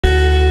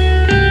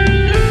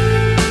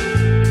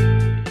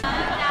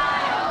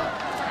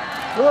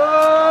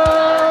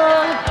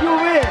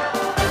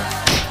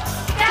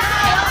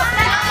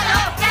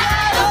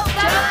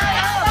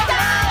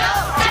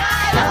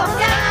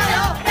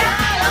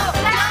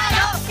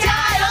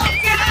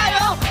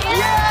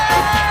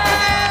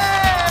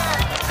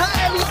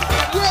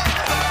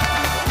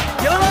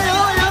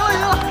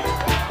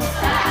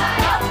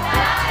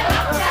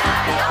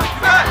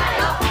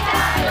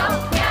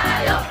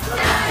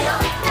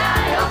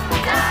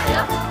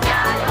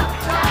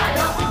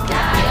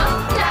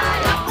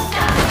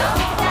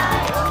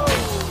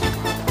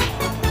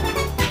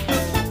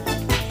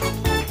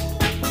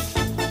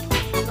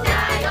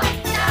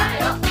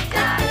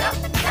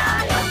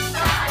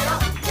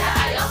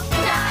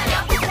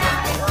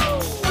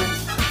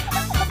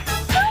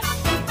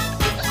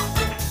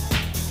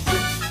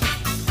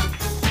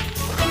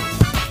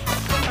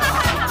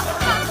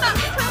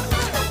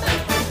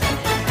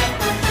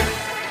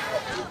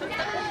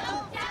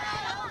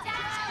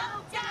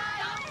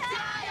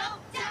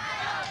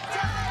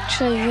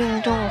这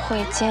运动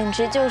会简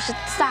直就是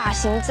大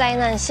型灾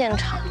难现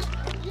场，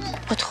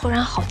我突然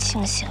好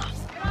庆幸啊！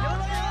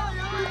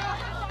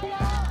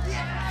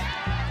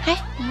哎，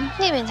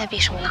那边在比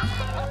什么呢？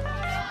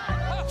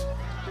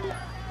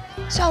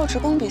校务职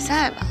工比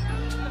赛吧。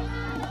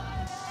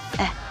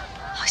哎，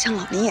好像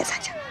老林也参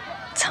加，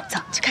走，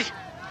去看看。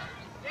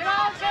林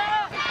老师，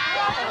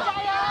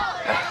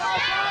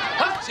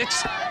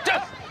加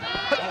油！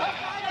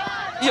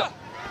这，呀，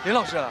林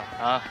老师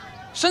啊，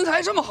身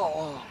材这么好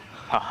啊！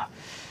哈，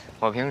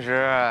我平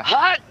时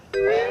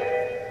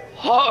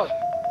好，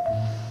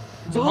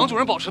王主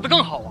任保持的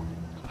更好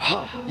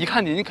啊！一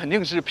看你肯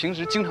定是平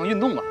时经常运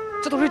动啊，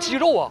这都是肌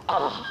肉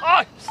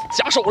啊！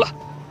夹手了，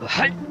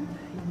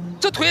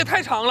这腿也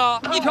太长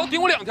了，一条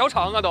顶我2条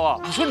长啊都！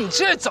你说你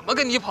这怎么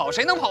跟你跑？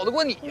谁能跑得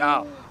过你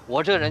呀？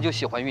我这人就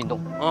喜欢运动，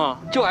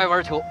就爱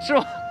玩球，是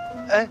吗？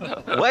哎，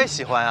我也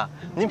喜欢啊。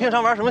您平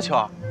常玩什么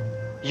球？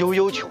悠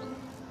悠球，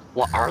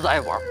我儿子爱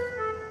玩，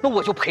那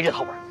我就陪着他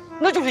玩，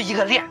那就是一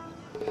个练。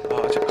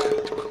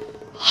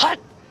嗨，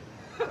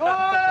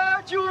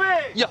就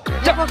位呀，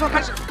快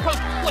开始，快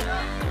过来！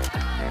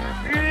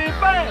预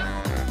备，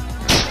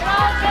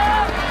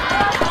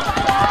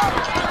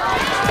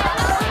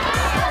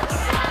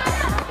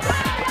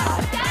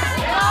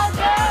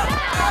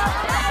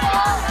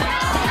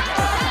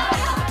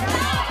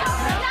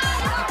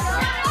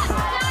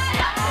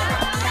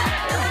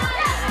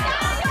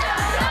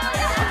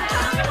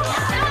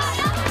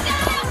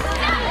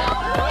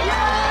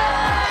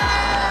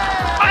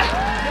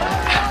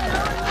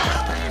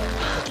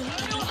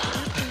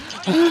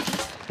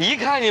一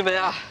看你们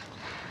啊，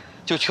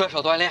就缺少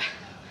锻炼。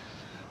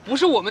不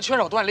是我们缺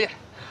少锻炼，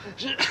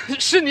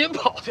是您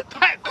跑得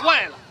太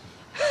快了。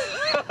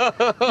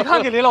你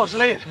看给林老师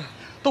累的，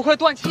都快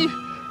断气，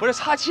不是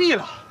岔气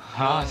了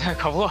啊！这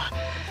可不，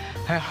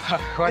哎呀，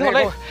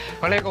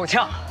我累够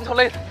呛，你瞅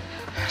累的，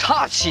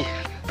岔气，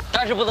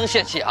但是不能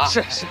泄气啊。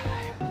是，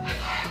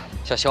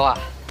小肖啊，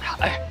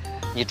哎，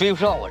你追不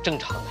上我正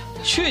常的。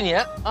去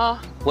年啊，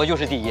我就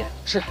是第一。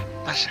是，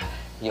那是。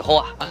以后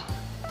啊，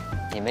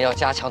你们要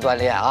加强锻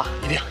炼啊，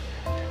一定。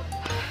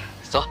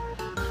走。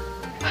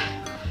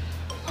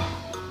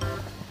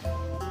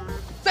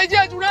再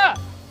见，主任。哎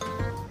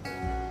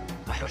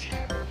呦我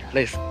天，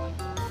累死我了。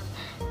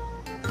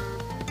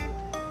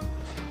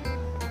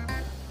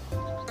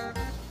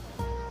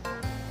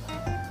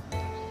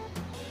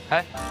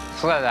哎，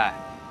苏在在，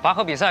拔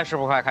河比赛是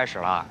不是快开始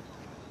了？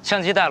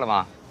相机带了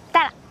吗？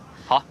带了。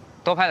好，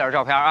多拍点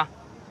照片啊。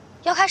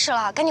要开始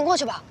了，赶紧过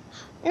去吧。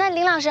那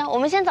林老师，我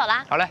们先走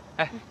了。好嘞，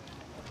哎。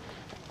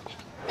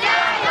加油！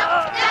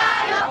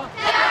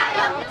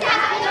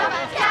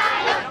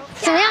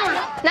怎么样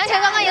了？男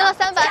神刚刚赢了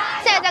3盘，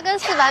现在在跟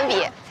4盘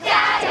比。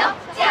加油！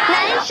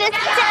男神加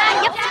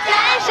油！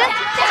男神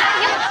加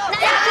油！男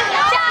神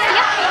加油！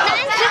男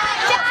神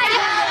加油！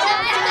男神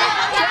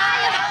加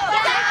油！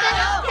男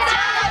神加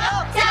油！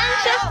男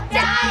神加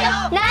油！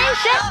男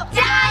神加油！